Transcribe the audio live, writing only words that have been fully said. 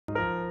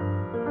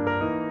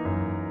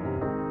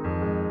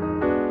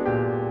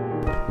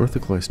We're at the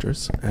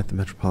Cloisters at the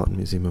Metropolitan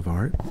Museum of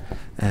Art,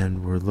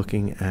 and we're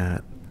looking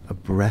at a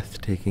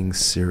breathtaking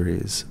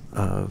series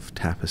of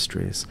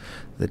tapestries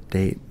that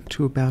date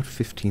to about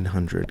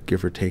 1500,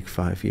 give or take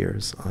 5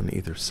 years on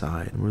either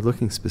side. And we're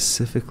looking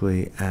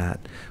specifically at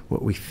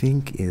what we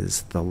think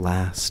is the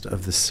last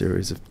of the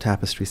series of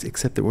tapestries,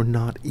 except that we're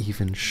not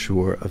even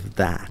sure of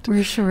that.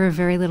 We're sure of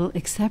very little,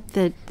 except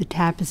that the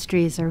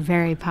tapestries are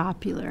very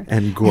popular.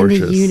 And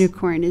gorgeous. And the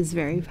unicorn is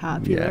very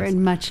popular Yes.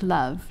 and much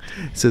loved.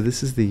 So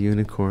this is the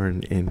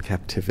unicorn in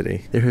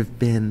Captivity. There have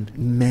been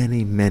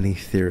many, many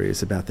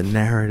theories about the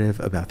narrative,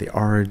 about the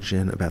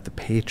origin, about the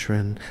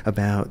patron,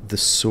 about the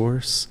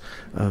source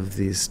of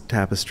these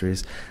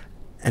tapestries,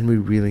 and we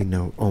really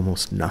know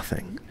almost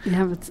nothing.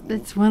 Yeah,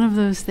 it's one of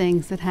those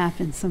things that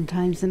happens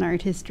sometimes in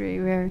art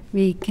history where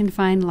we can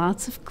find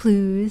lots of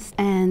clues,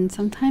 and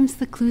sometimes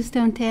the clues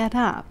don't add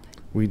up.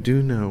 We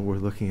do know we're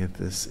looking at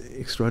this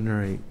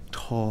extraordinary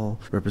tall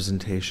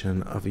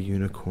representation of a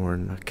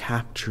unicorn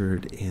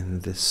captured in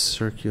this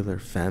circular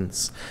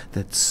fence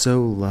that's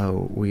so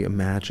low we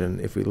imagine,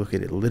 if we look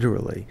at it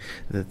literally,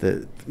 that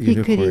the unicorn... He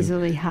could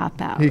easily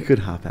hop out. He could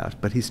hop out,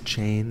 but he's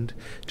chained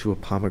to a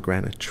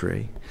pomegranate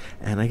tree.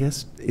 And I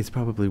guess it's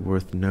probably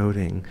worth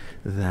noting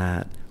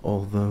that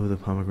although the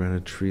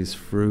pomegranate tree's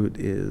fruit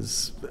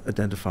is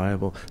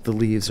identifiable, the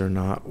leaves are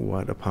not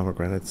what a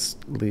pomegranate's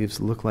leaves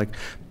look like.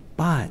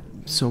 But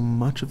so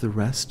much of the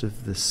rest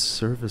of the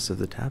surface of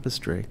the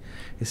tapestry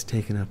is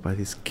taken up by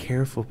these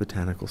careful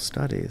botanical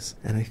studies.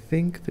 And I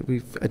think that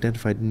we've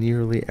identified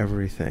nearly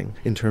everything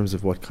in terms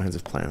of what kinds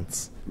of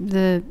plants.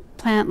 The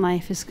plant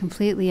life is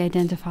completely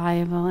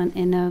identifiable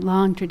in a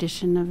long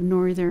tradition of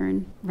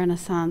Northern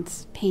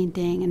Renaissance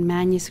painting and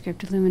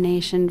manuscript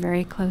illumination,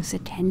 very close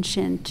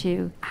attention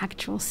to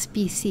actual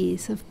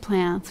species of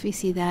plants. We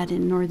see that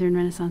in Northern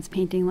Renaissance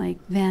painting like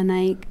Van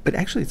Eyck. But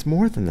actually it's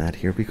more than that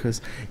here,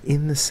 because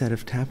in the set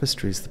of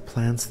tapestries, the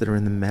plants that are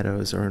in the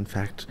meadows are in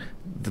fact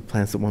the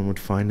plants that one would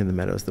find in the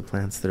meadows. The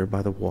plants that are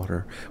by the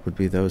water would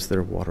be those that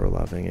are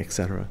water-loving,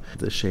 etc.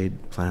 The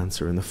shade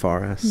plants are in the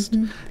forest.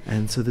 Mm-hmm.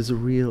 And so there's a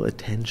real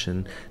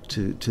attention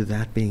to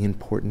that being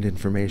important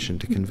information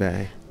to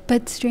convey.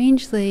 But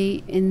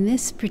strangely, in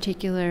this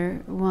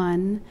particular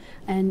one,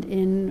 and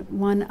in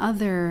one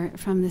other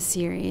from the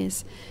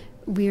series,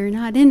 we're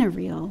not in a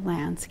real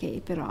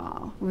landscape at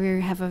all.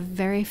 We have a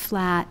very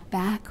flat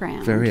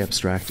background. Very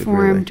abstracted,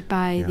 formed really.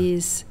 by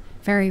these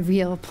very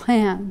real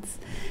plants.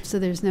 So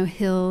there's no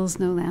hills,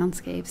 no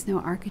landscapes, no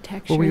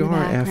architecture. Well, we in the are,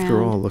 background.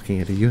 after all, looking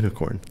at a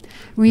unicorn.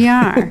 We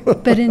are.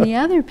 But in the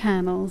other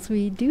panels,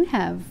 we do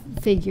have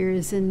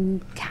figures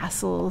and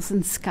castles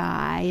and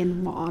sky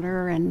and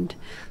water and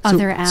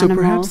other animals. So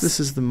perhaps this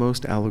is the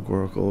most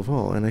allegorical of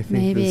all, and I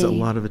think there's a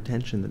lot of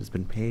attention that has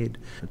been paid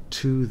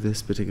to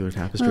this particular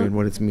tapestry and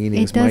what its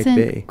meanings might be. It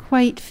doesn't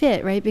quite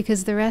fit, right?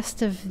 Because the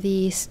rest of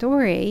the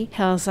story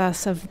tells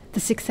us of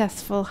the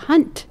successful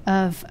hunt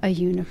of a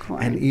unicorn.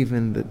 And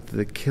even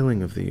the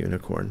killing of the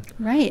unicorn.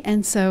 Right,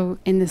 and so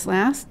in this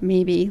last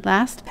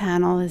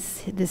panel,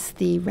 is this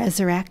the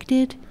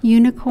resurrected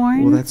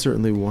unicorn? Well, that's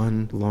certainly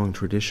one long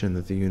tradition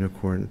that the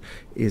unicorn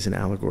is an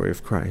allegory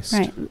of Christ.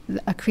 Right,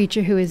 a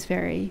creature who is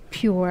very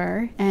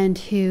pure and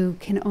who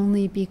can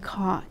only be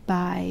caught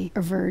by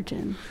a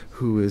virgin.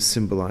 Who is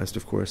symbolized,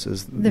 of course,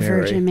 as the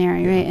Mary. Virgin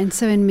Mary, right? And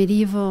so in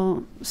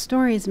medieval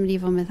stories,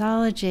 medieval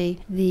mythology,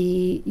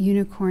 the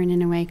unicorn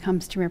in a way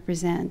comes to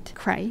represent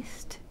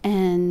Christ.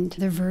 And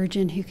the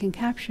virgin who can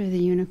capture the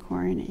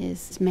unicorn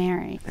is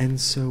Mary. And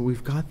so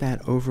we've got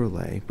that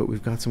overlay, but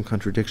we've got some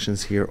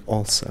contradictions here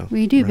also.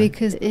 We do, right?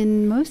 Because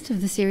in most of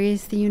the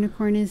series, the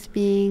unicorn is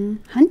being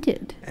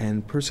hunted.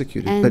 And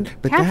persecuted.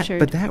 And captured.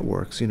 But that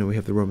works. You know, we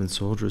have the Roman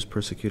soldiers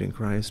persecuting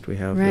Christ. We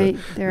have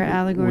there are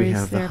allegories, we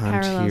have there the are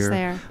hunt parallels here.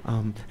 there.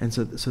 And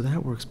so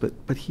that works.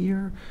 But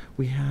here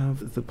we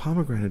have the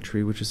pomegranate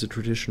tree, which is a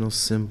traditional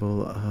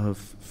symbol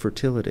of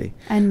fertility.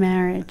 And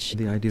marriage.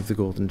 The idea of the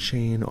golden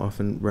chain,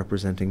 often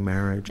representing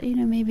marriage. You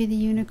know, maybe the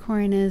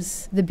unicorn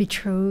is the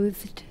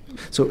betrothed.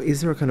 So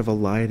is there a kind of a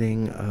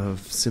lighting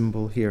of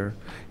symbol here?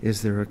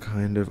 Is there a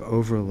kind of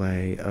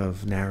overlay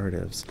of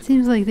narratives? It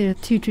seems like there are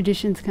two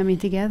traditions coming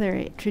together.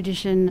 A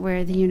tradition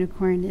where the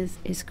unicorn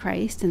is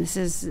Christ, and this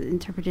is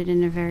interpreted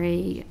in a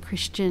very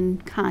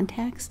Christian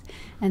context,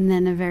 and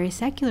then a very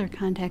secular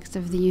context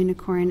of the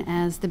unicorn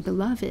as the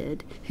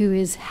beloved who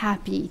is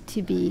happy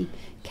to be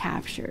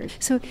captured.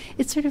 So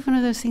it's sort of one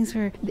of those things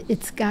where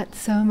it's got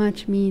so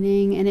much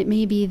meaning, and it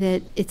may be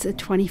that it's a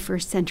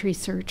 21st century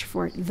search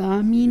for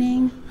the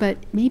meaning, but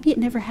maybe it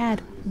never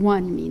had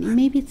one meaning.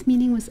 Maybe its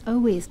meaning was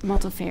always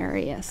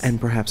multifarious. And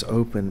perhaps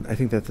open. I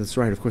think that's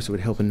right. Of course, it would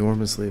help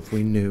enormously if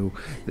we knew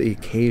the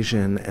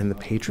occasion and the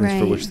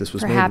patrons for which this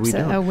was perhaps made. We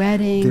don't. A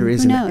wedding. There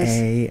is Who an knows?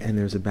 A and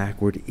there's a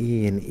backward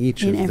E in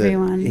each of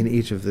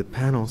the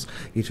panels,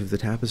 each of the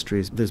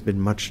tapestries. There's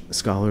been much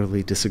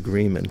scholarly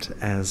disagreement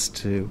as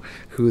to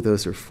who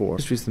those are for.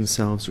 The tapestries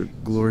themselves are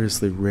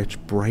gloriously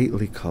rich,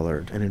 brightly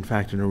colored, and in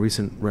fact, in a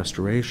recent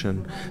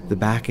restoration, the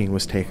backing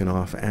was taken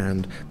off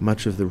and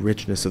much of the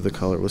richness of the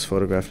color was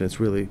photographed photographed, and it's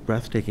really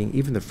breathtaking.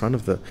 Even the front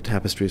of the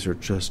tapestries are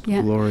just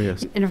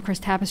glorious. And of course,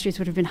 tapestries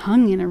would have been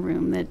hung in a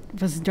room that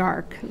was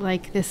dark,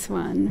 like this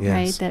one,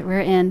 right, that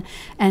we're in,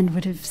 and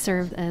would have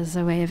served as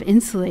a way of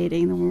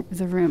insulating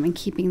the room and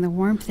keeping the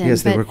warmth in.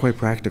 Yes, they were quite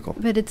practical.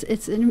 But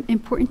it's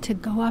important to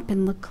go up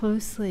and look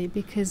closely,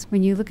 because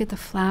when you look at the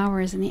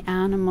flowers and the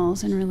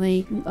animals and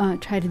really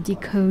try to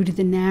decode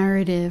the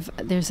narrative,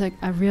 there's a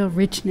real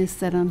richness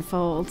that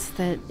unfolds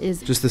that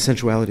is just the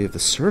sensuality of the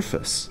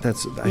surface.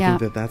 I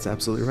think that's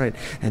absolutely right.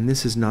 And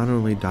this is not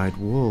only dyed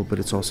wool, but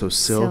it's also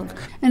silk.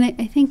 And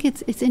I think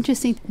it's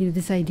interesting,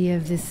 this idea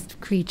of this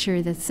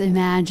creature that's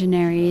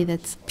imaginary,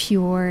 that's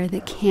pure,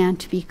 that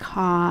can't be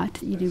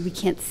caught. We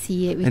can't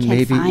see it, we can't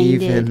find it. And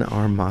maybe even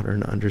our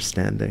modern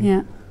understanding.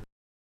 Yeah.